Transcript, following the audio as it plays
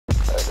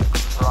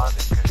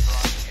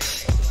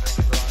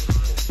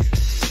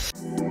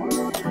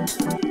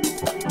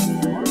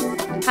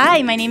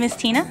Hi, my name is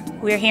Tina.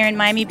 We're here in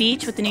Miami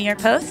Beach with the New York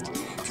Post.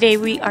 Today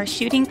we are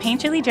shooting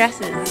painterly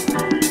dresses.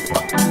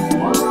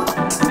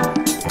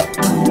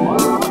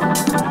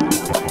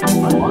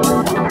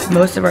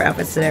 Most of our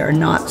outfits today are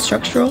not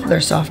structural,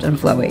 they're soft and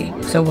flowy.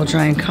 So we'll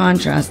try and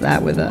contrast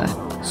that with a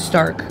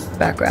stark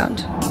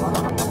background.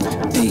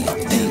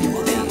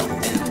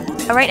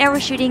 Right now we're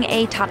shooting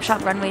a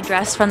Topshop runway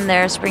dress from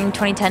their Spring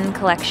 2010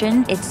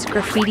 collection. It's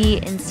graffiti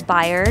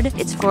inspired,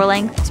 it's floor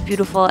length, it's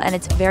beautiful, and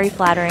it's very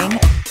flattering.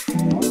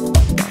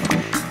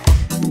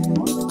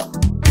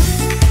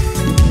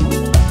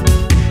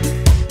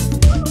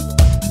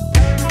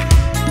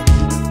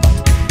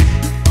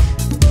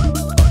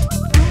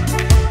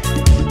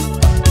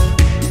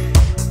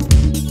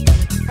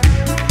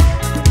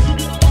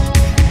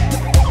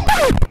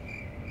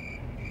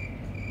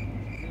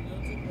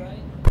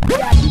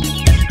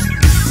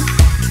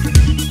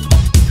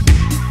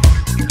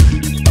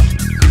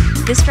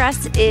 This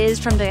dress is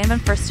from Diane von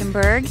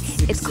Furstenberg.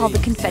 It's called the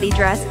confetti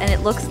dress and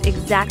it looks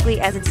exactly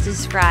as it's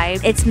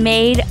described. It's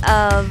made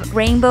of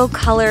rainbow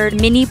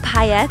colored mini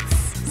paillettes.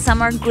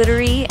 Some are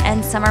glittery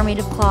and some are made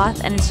of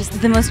cloth, and it's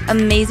just the most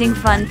amazing,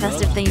 fun,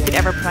 festive thing you could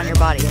ever put on your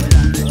body.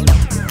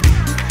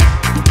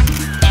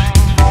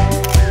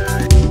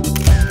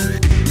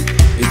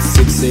 It's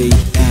 6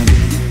 a.m.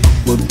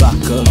 We're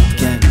back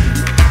again.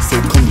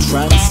 So come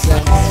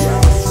transcend.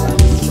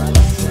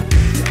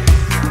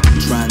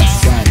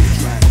 Transcend.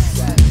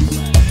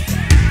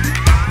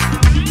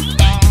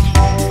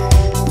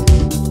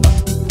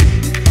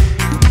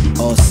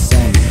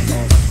 Ascend.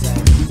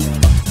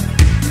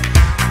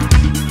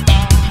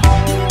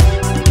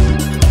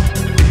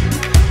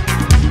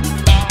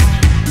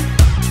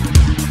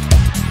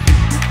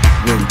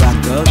 We're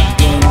back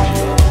again.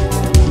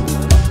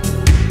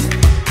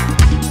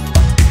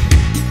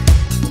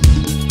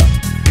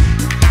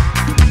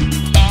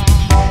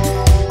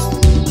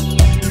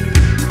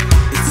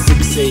 It's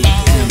 6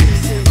 a.m.